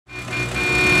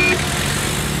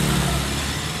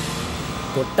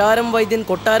കൊട്ടാരം വൈദ്യൻ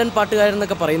കൊട്ടാരൻ പാട്ടുകാരൻ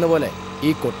എന്നൊക്കെ പറയുന്ന പോലെ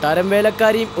ഈ കൊട്ടാരം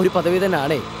വേലക്കാരിയും ഒരു പദവി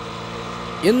തന്നെയാണേ.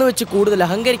 എന്ന് വെച്ച് കൂടുതൽ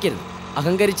അഹങ്കരിക്കരുത്.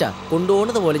 അഹങ്കരിച്ചാ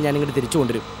കൊണ്ടുപോകുന്നത് പോലെ ഞാൻ ഇങ്ങോട്ട് തിരിച്ചു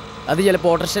കൊണ്ടുവരും. അത് ചിലപ്പോൾ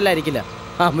ഓട്ടോറിക്ഷയിലായിരിക്കില്ല,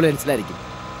 ആംബുലൻസിലായിരിക്കും.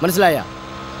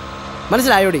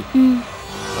 മനസ്സിലായോടി?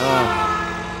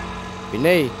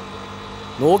 പിന്നെ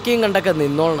നോക്കിയും കണ്ടൊക്കെ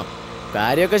നിന്നോളണം.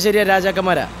 കാര്യമൊക്കെ ശരിയാ,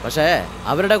 രാജാക്കന്മാരാ. പക്ഷേ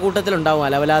അവരുടെ കൂട്ടത്തിലുണ്ടാവും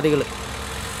അലവലാദികൾ.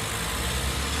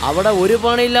 അവിടെ ഒരു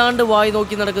പണിയില്ലാണ്ട് വായി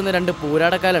നോക്കി നടക്കുന്ന 2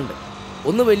 പൂരാടക്കാരുണ്ട്.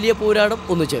 ഒന്ന് വലിയ പൂരാടും,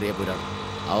 ഒന്ന് ചെറിയ പൂരാടും.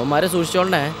 അവന്മാരെ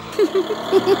സൂക്ഷിച്ചോളണേ.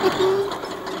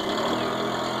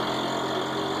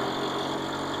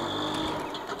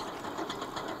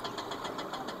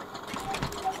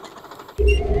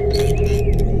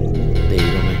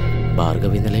 ദൈവമേ,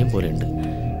 ഭാർഗവി നിലയം പോലെയുണ്ട്.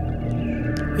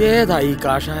 ഏതായി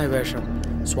കാഷായ വേഷം?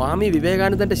 സ്വാമി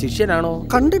വിവേകാനന്ദന്റെ ശിഷ്യനാണോ?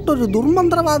 കണ്ടിട്ടൊരു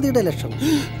ദുർമന്ത്രവാദിയുടെ ലക്ഷണം.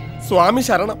 സ്വാമി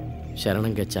ശരണം.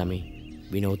 ശരണം ഗച്ഛാമി.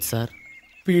 വിനോദ് സാർ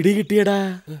പിടികിട്ടിയടാ.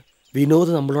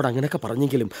 വിനോദ് നമ്മളോട് അങ്ങനെയൊക്കെ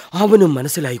പറഞ്ഞെങ്കിലും അവനും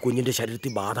മനസ്സിലായി കുഞ്ഞിന്റെ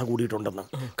ശരീരത്തിൽ ബാധ കൂടിയിട്ടുണ്ടെന്ന്.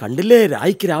 കണ്ടില്ലേ,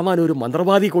 രായ്ക്ക് രാമാൻ ഒരു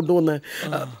മന്ത്രവാദി കൊണ്ടുവന്ന്.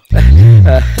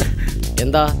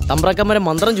 എന്താ തമ്പ്രാക്കന്മാരെ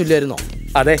മന്ത്രം ചൊല്ലിയായിരുന്നോ?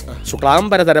 അതെ,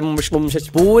 ശുക്ലാംബരതരം വിഷ്ണു.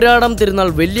 പൂരാടം തിരുനാൾ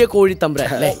വലിയ കോഴി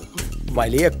തമ്പുരാൻ അല്ലേ?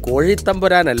 വലിയ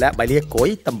കോഴിത്തമ്പുരാനല്ല, വലിയ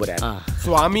കോയിത്തമ്പുരാൻ.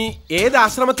 സ്വാമി ഏത്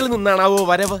ആശ്രമത്തിൽ നിന്നാണാവോ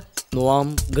വരവ്?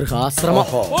 ഗൃഹാശ്രമം.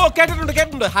 ഓ,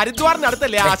 കേട്ടിട്ടുണ്ട്. ഹരിദ്വാറിന്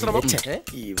അടുത്തല്ലേ ആശ്രമം?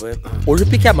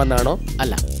 ഒഴിപ്പിക്കാൻ വന്നാണോ?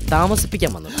 അല്ല,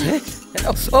 താമസിപ്പിക്കാൻ വന്നു.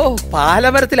 ഓ,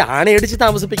 പാലമരത്തിൽ ആണയടിച്ച്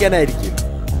താമസിപ്പിക്കാനായിരിക്കും.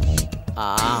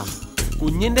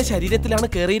 കുഞ്ഞിന്റെ ശരീരത്തിലാണ്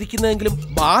കേറിയിരിക്കുന്നതെങ്കിലും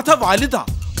ബാധ വലുതാ,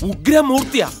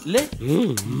 ഉഗ്രമൂർത്തിയാ അല്ലേ?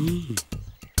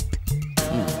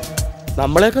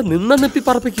 നമ്മളെയൊക്കെ നിപ്പി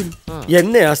പറപ്പിക്കും.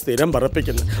 എന്നെയാ സ്ഥിരം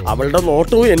പറപ്പിക്കുന്നത്. അവളുടെ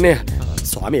നോട്ടവും എന്നെയാ.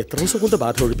 സ്വാമി എത്ര ദിവസം കൊണ്ട്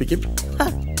ബാധ ഒഴിപ്പിക്കും?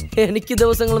 എനിക്ക്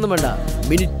ദിവസങ്ങളൊന്നും വേണ്ട,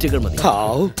 മിനിറ്റുകൾ മതി.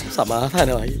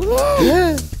 സമാധാനമായി.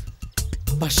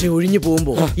 പക്ഷെ ഒഴിഞ്ഞു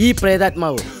പോകുമ്പോ ഈ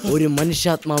പ്രേതാത്മാവ് ഒരു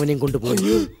മനുഷ്യാത്മാവിനെയും കൊണ്ടുപോയി.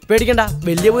 പേടിക്കണ്ട,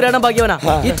 വലിയ പുരാണം ഭാഗ്യവനാ.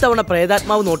 ഇത്തവണ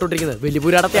പ്രേതാത്മാവ് നോട്ടോട്ടിരിക്കുന്നത് വലിയ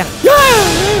പുരാണത്തെയാ.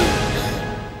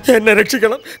 എന്നെ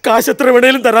രക്ഷിക്കണം. കാശ് എത്ര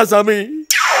വേണേലും തരാ സ്വാമി.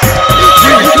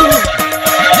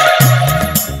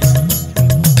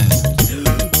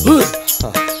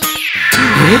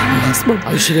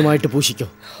 ഐശ്വര്യമായിട്ട് പൂശിക്കോ.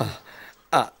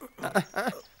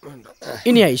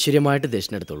 ഇനി ഐശ്വര്യമായിട്ട്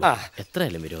ദക്ഷിണ എടുത്തോളൂ.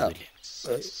 എത്രയായാലും വിരോധമില്ല.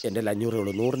 എന്റെ 500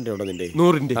 ഉള്ളൂ. 100ന്റെ ഉണ്ടോ നിന്റെ?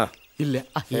 100ന്റെ ഇല്ല.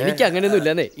 എനിക്ക് അങ്ങനെയൊന്നും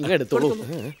ഇല്ലെന്നേ. ഇങ്ങ എടുത്തോളൂ.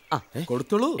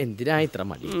 കൊടുത്തോളൂ. എന്തിനാ ഇത്ര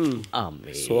മടി?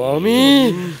 സ്വാമി,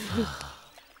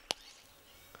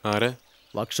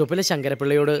 വർക്ക്ഷോപ്പിലെ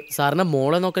ശങ്കരപ്പിള്ളയോട് സാറിന്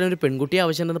മോളെ നോക്കാൻ ഒരു പെൺകുട്ടി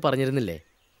ആവശ്യമുണ്ടെന്ന് പറഞ്ഞിരുന്നില്ലേ?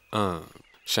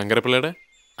 ശങ്കരപ്പിള്ളയുടെ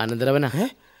അനന്തരവനാ.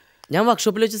 ഞാൻ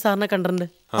വർക്ക്ഷോപ്പിൽ വെച്ച് സാറിനെ കണ്ടിട്ടുണ്ട്.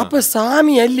 അപ്പൊ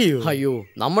സ്വാമി അല്ലയോ? അയ്യോ,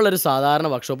 നമ്മളൊരു സാധാരണ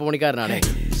വർക്ക്ഷോപ്പ് പണിക്കാരനാണ്.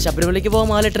 ശബരിമലയ്ക്ക് പോകാൻ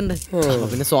മാലിട്ടുണ്ട്.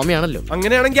 പിന്നെ സ്വാമിയാണല്ലോ.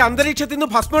 അങ്ങനെയാണെങ്കിൽ അന്തരീക്ഷത്തിൽ നിന്ന്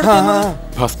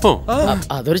ഭസ്മോ?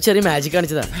 അതൊരു ചെറിയ മാജിക്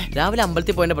കാണിച്ചതാ. രാവിലെ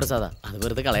അമ്പലത്തിൽ പോയതിന്റെ പ്രസാദ. അത്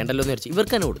വെറുതെ കളയണ്ടല്ലോ എന്ന് വിചാരിച്ചു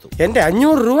ഇവർക്ക് തന്നെ കൊടുത്തു. എന്റെ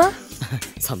 500 രൂപ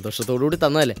സന്തോഷത്തോടുകൂടി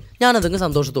തന്നതല്ലേ, ഞാൻ അതങ്ങ്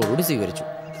സന്തോഷത്തോടുകൂടി സ്വീകരിച്ചു.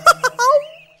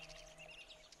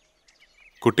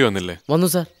 കുട്ടി വന്നില്ലേ? വന്നു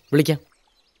സാർ, വിളിക്കാം.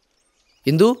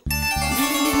 ഇന്ദു,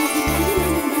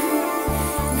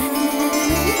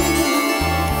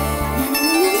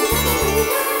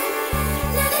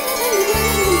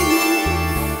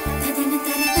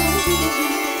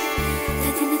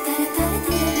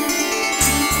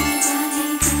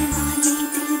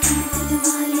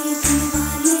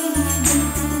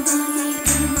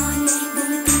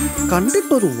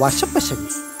 കണ്ടിട്ടൊരു വശപ്പശൻ.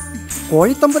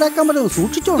 കോഴിത്തമ്പുരാക്കാൻ പറ്റുന്നത്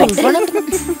സൂക്ഷിച്ചോളാം.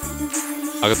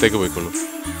 അകത്തേക്ക് പോയിക്കോളൂ.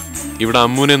 ഇവിടെ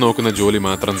അമ്മൂനെ നോക്കുന്ന ജോലി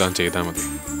മാത്രം താൻ ചെയ്താൽ മതി.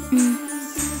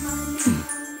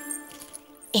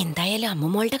 എന്തായാലും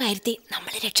അമ്മൂമ്മളുടെ കാര്യത്തിൽ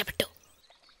നമ്മൾ രക്ഷപ്പെട്ടു.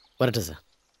 വരട്ടെ സാർ.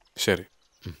 ശരി.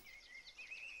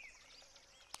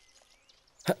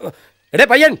 എടേ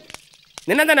പയ്യൻ,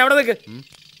 നിന്നെ തന്നെ അവിടെ നിൽക്ക്.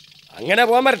 അങ്ങനെ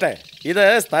പോകാൻ വരട്ടെ. ഇത്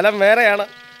സ്ഥലം വേറെയാണ്.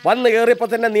 വന്ന് കയറിയപ്പോ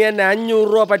തന്നെ നീ എന്നെ 500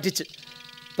 രൂപ പറ്റിച്ച്.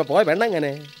 ഇപ്പൊ പോയ പെണ്ണെങ്ങനെ?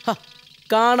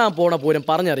 കാണാൻ പോണ പൂരം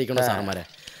പറഞ്ഞറിയിക്കണോ സാറന്മാരെ?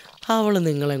 അവള്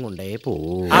നിങ്ങളെ കൊണ്ടേ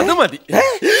പോവും. അത് മതി.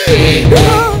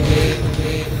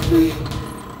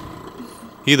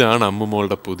 ഇതാണ്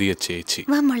അമ്മുമോളുടെ പുതിയ ചേച്ചി.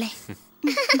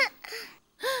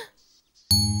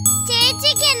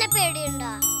 ചേച്ചിക്ക് എന്നെ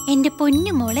പേടിയുണ്ടോ? എന്റെ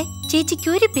പൊന്നു മോളെ, ചേച്ചിക്ക്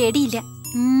ഒരു പേടിയില്ല.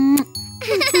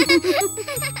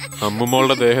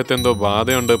 അമ്മുമോളുടെ ദേഹത്ത് എന്തോ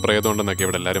ബാധയുണ്ട്, പ്രേതമുണ്ടെന്നൊക്കെ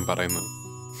ഇവിടെ എല്ലാരും പറയുന്നത്.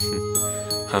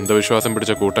 അന്ധവിശ്വാസം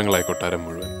പിടിച്ച കൂട്ടങ്ങളായി കൊട്ടാരം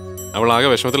മുഴുവൻ. അവൾ ആകെ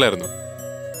വിഷമത്തിലായിരുന്നു.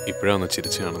 ഇപ്പോഴാണ്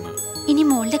ചിരിച്ചു കാണുന്നത്. ഇനി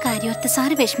മോളുടെ കാര്യോർത്ത്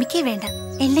സാറ് വിഷമിക്കേ വേണ്ട.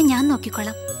 എല്ലാം ഞാൻ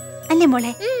നോക്കിക്കോളാം. അല്ലേ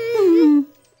മോളെ?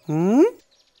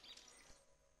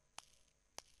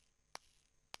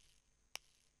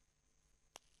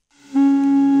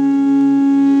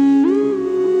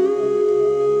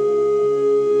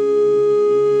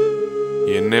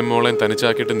 എന്നെ മോളെ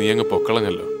തനിച്ചാക്കിയിട്ട് നീ അങ്ങ്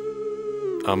പൊക്കളഞ്ഞല്ലോ.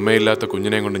 അമ്മയില്ലാത്ത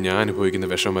കുഞ്ഞിനെയും കൊണ്ട് ഞാൻ അനുഭവിക്കുന്ന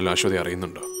വിഷമല്ല അശ്വതി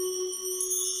അറിയുന്നുണ്ടോ?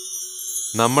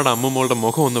 നമ്മുടെ അമ്മൂമ്മളുടെ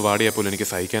മുഖം ഒന്ന് വാടിയാൽ പോലും എനിക്ക്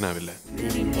സഹിക്കാനാവില്ല.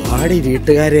 വാടി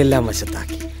വീട്ടുകാരെ എല്ലാം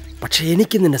വശത്താക്കി. പക്ഷെ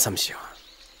എനിക്ക് നിന്നെ സംശയം.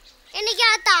 എനിക്ക്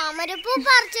ആ താമരപ്പൂ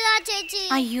പറിച്ചതാ ചേച്ചി.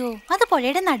 അയ്യോ, അത്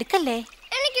പുഴയുടെ നടുക്കല്ലേ.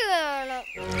 എനിക്ക് വേണം.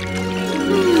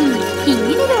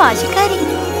 ഇങ്ങനൊരു വാശിക്കാരി.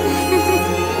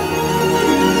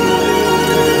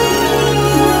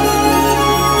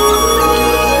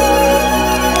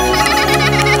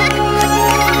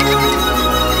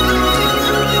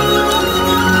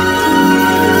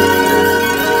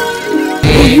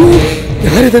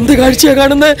 ഞാനിതെന്ത് കാഴ്ചയാ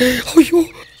കാണുന്നേ? അയ്യോ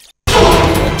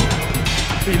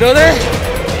വിനോദേ,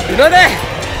 വിനോദേ,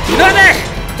 വിനോദേ!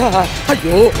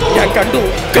 അയ്യോ ഞാൻ കണ്ടു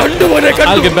മോനെ,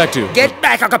 കണ്ടു.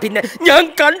 പിന്നെ ഞാൻ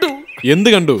കണ്ടു. എന്ത്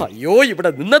കണ്ടു? അയ്യോ ഇവിടെ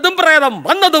നിന്നതും പ്രേതം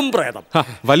വന്നതും പ്രേതം.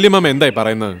 വല്യമ്മ എന്തായി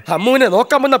പറയുന്നത്? അമ്മൂനെ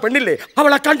നോക്കാൻ വന്ന പെണ്ണില്ലേ,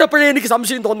 അവളെ കണ്ടപ്പോഴേ എനിക്ക്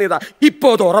സംശയം തോന്നിയതാ. ഇപ്പോ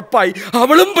അത് ഉറപ്പായി,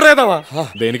 അവളും പ്രേതമാ.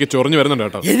 എനിക്ക് ചൊറിഞ്ഞു വരുന്നുണ്ട്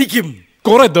കേട്ടോ. എനിക്കും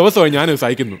കുറെ ദിവസമായി ഞാൻ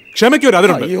സഹിക്കുന്നു. ക്ഷമയ്ക്കൊരു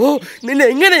അതിരുണ്ട്. അയ്യോ നിന്നെ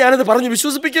എങ്ങനെ ഞാനത് പറഞ്ഞു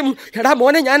വിശ്വസിപ്പിക്കും? എടാ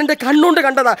മോനെ, ഞാൻ എന്റെ കണ്ണുകൊണ്ട്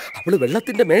കണ്ടതാ. അവള്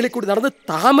വെള്ളത്തിന്റെ മേളിൽ കൂടി നടന്ന്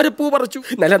താമരപ്പൂ പറിച്ചു.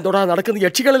 നിലം തൊടാ നടക്കുന്ന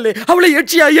യക്ഷികളല്ലേ, അവള്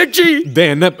യക്ഷിയാ, യക്ഷി.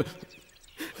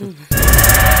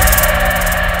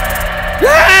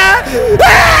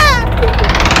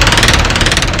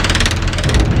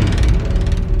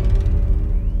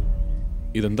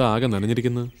 ഇതെന്താ ആകെ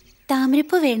നനഞ്ഞിരിക്കുന്നത്?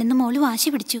 താമരപ്പൂ വേണമെന്ന് മോള് വാശി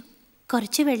പിടിച്ചു.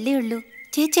 കുറച്ച് വെള്ളേ ഉള്ളൂ.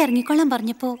 ചേച്ചി ഇറങ്ങിക്കൊള്ളാൻ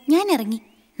പറഞ്ഞപ്പോ ഞാൻ ഇറങ്ങി.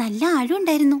 നല്ല ആഴം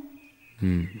ഉണ്ടായിരുന്നു.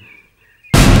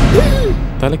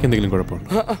 തലയ്ക്ക് എന്തെങ്കിലും കുഴപ്പമുണ്ടോ?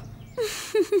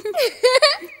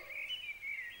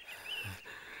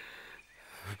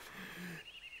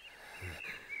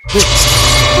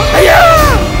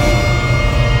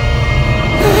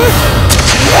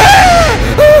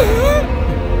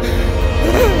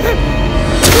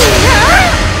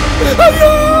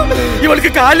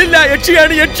 ഇവൾക്ക് കാലില്ല,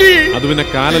 യക്ഷിയാണ് യക്ഷി. അത് പിന്നെ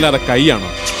കാലല്ലാതെ കൈയാണോ?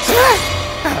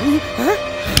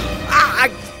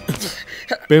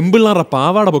 പെമ്പിള്ളാറ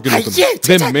പാവാട പൊക്കി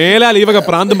മേലാൽ ഈ വക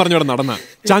പ്രാന്തം പറഞ്ഞവിടെ നടന്ന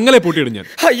ചങ്ങലെ പൂട്ടിയിടും ഞാൻ.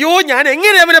 അയ്യോ ഞാൻ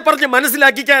എങ്ങനെ അവനെ പറഞ്ഞ്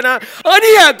മനസ്സിലാക്കിക്കാനാ?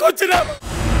 അനിയാ കൊച്ചിനാ.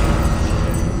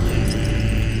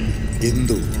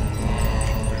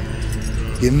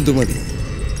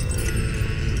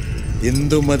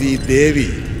 ഇന്ദുമതി ദേവി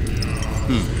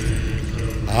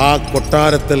ആ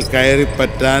കൊട്ടാരത്തിൽ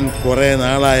കയറിപ്പറ്റാൻ കുറെ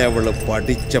നാളായി അവള്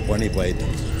പഠിച്ച പണി പയറ്റി.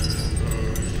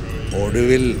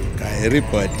 ഒടുവിൽ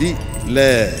കയറിപ്പറ്റി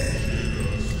അല്ലേ?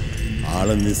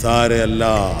 ആള് നിസാരയല്ല,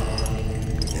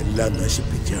 എല്ലാം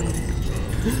നശിപ്പിച്ചാണ്.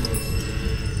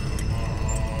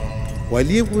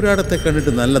 വലിയ പുരാടത്തെ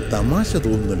കണ്ടിട്ട് നല്ല തമാശ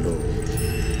തോന്നുന്നല്ലോ.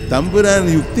 തമ്പുരാൻ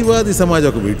യുക്തിവാദി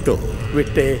സമാജമൊക്കെ വിട്ടോ?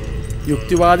 വിട്ടേ.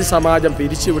 യുക്തിവാദി സമാജം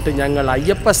പിരിച്ചുവിട്ട് ഞങ്ങൾ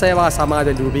അയ്യപ്പ സേവാ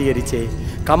സമാജം രൂപീകരിച്ചേ.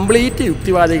 കംപ്ലീറ്റ്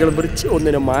യുക്തിവാദികളും വൃക്ഷ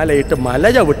ഒന്നിനും മാലയിട്ട് മല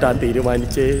ചവിട്ടാൻ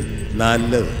തീരുമാനിച്ചേ.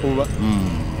 നല്ലത്.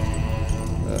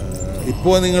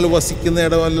 ഇപ്പോ നിങ്ങൾ വസിക്കുന്ന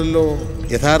ഇടമല്ലല്ലോ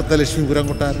യഥാർത്ഥ ലക്ഷ്മീപുരം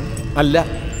കൊട്ടാരം. അല്ല,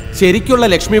 ശരിക്കുള്ള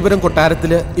ലക്ഷ്മീപുരം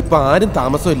കൊട്ടാരത്തില് ഇപ്പൊ ആരും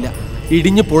താമസമില്ല.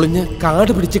 ഇടിഞ്ഞു പൊളിഞ്ഞ്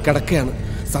കാട് പിടിച്ച് കിടക്കുകയാണ്.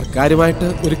 സർക്കാരുമായിട്ട്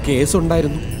ഒരു കേസ്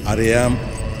ഉണ്ടായിരുന്നു. അറിയാം,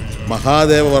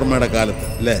 മഹാദേവവർമ്മയുടെ കാലത്ത്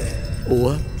അല്ലേ?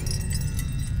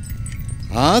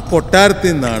 ആ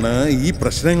കൊട്ടാരത്തിൽ നിന്നാണ് ഈ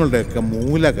പ്രശ്നങ്ങളുടെയൊക്കെ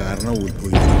മൂല കാരണം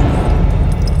ഉത്ഭവിക്കുന്നത്.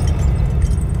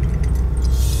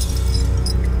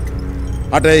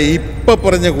 അട്ടെ, ഇപ്പൊ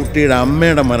പറഞ്ഞ കുട്ടിയുടെ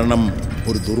അമ്മയുടെ മരണം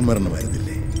ഒരു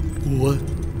ദുർമരണമായിരുന്നില്ലേ?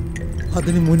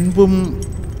 അതിനു മുൻപും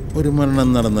ഒരു മരണം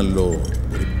നടന്നല്ലോ,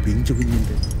 ഒരു പിഞ്ചു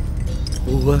കുഞ്ഞിന്റെ.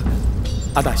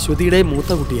 അത് അശ്വതിയുടെ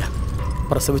മൂത്ത കുട്ടിയാ.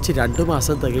 പ്രസവിച്ച് 2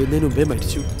 മാസം തികയുന്നതിന് മുമ്പേ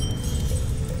മരിച്ചു.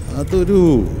 അതൊരു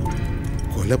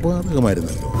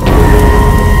കൊലപാതകമായിരുന്നല്ലോ.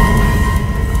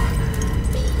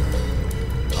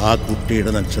 ആ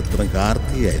കുട്ടിയുടെ നക്ഷത്രം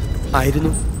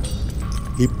കാർത്തികയായിരുന്നു.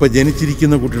 ഇപ്പൊ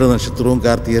ജനിച്ചിരിക്കുന്ന കുട്ടിയുടെ നക്ഷത്രവും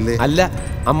കാർത്തികയല്ലേ? അല്ല,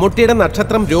 അമ്മൂട്ടിയുടെ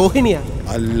നക്ഷത്രം രോഹിണിയാ.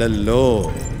 അല്ലല്ലോ,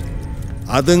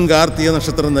 അതും കാർത്തിക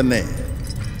നക്ഷത്രം തന്നെ.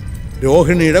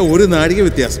 രോഹിണിയുടെ ഒരു നാഴിക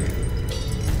വ്യത്യാസം.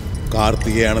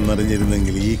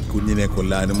 കാർത്തികയാണെന്നറിഞ്ഞിരുന്നെങ്കിൽ ഈ കുഞ്ഞിനെ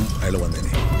കൊല്ലാനും അയാൾ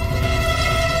വന്നേനെ.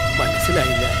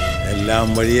 മനസ്സിലായില്ല. എല്ലാം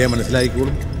വഴിയേ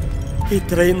മനസ്സിലായിക്കോളും.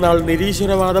 ഇത്രയും നാൾ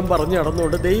നിരീശ്വരവാദം പറഞ്ഞു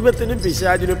നടന്നുകൊണ്ട് ദൈവത്തിനും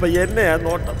പിശാചിനും ഇപ്പൊ എന്നെയാ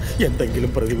നോട്ടം. എന്തെങ്കിലും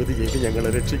പ്രതിവിധി ചെയ്ത് ഞങ്ങളെ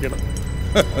രക്ഷിക്കണം.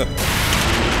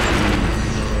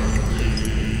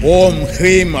 ഓം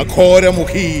ഹ്രീം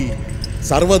അഘോരമുഖി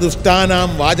സർവദുഷ്ടാനാം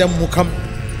വാചം മുഖം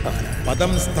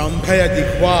പദം സ്തംഭയ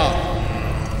ജിഹ്വാ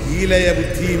ഹീലയ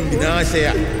ബുദ്ധിയും വിനാശയ.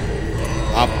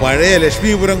 ആ പഴയ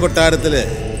ലക്ഷ്മീപുരം കൊട്ടാരത്തില്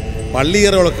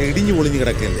പള്ളിയറകളൊക്കെ ഇടിഞ്ഞു പൊളിഞ്ഞു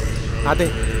കിടക്കല്ലേ? അതെ.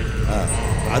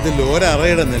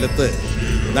 അതിലൊരറയുടെ നിലത്ത്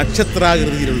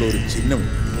നക്ഷത്രാകൃതിയിലുള്ള ഒരു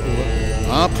ചിഹ്നമുണ്ട്.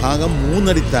 ആ ഭാഗം 3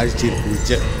 അടി താഴ്ചയിൽ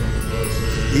കുഴിച്ച്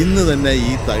ഇന്ന് തന്നെ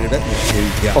ഈ തകിട്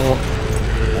നിക്ഷേപിക്കാം.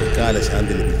 തൽക്കാല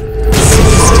ശാന്തി ലഭിക്കും.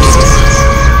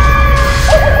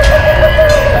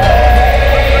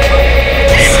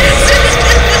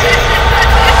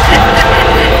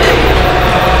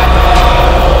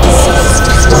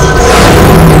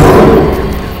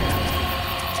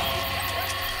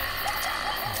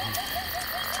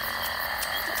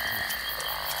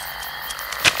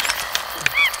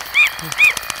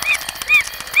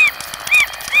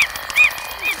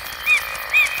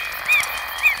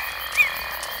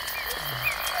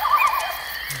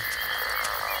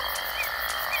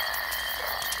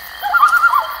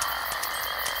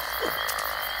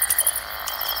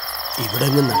 ഇവിടെ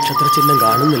നിന്ന് നക്ഷത്ര ചിഹ്നം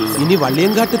കാണുന്നില്ല. ഇനി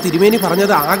വള്ളിയങ്കാട്ട് തിരുമേനി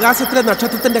പറഞ്ഞത് ആകാശത്തിലെ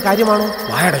നക്ഷത്രത്തിന്റെ കാര്യമാണോ?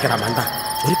 വായടക്കടാ മണ്ട.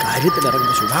 ഒരു കാര്യത്തിൽ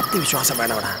ഇറങ്ങുമ്പോൾ ശുഭാപ്തി വിശ്വാസം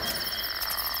വേണവടാ.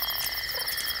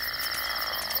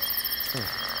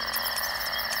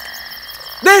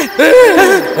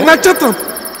 നക്ഷത്രം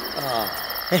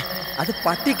അത്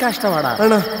പട്ടിക്കാഷ്ടമാടാ.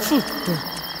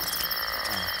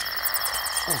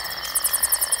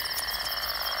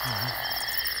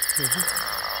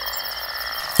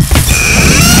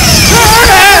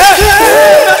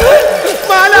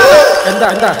 എന്താ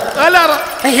എന്താ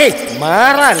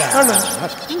മാറാല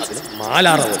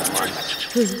മാലാറ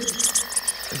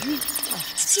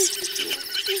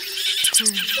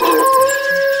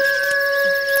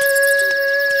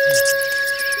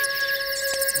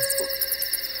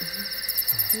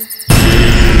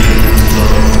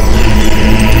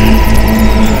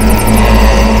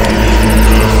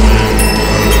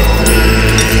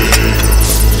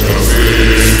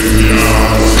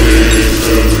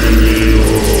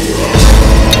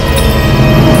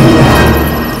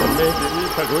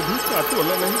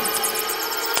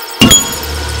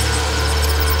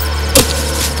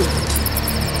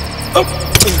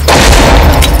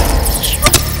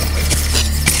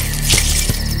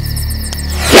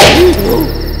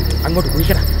അങ്ങോട്ട്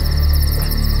കുഴിക്കടാ.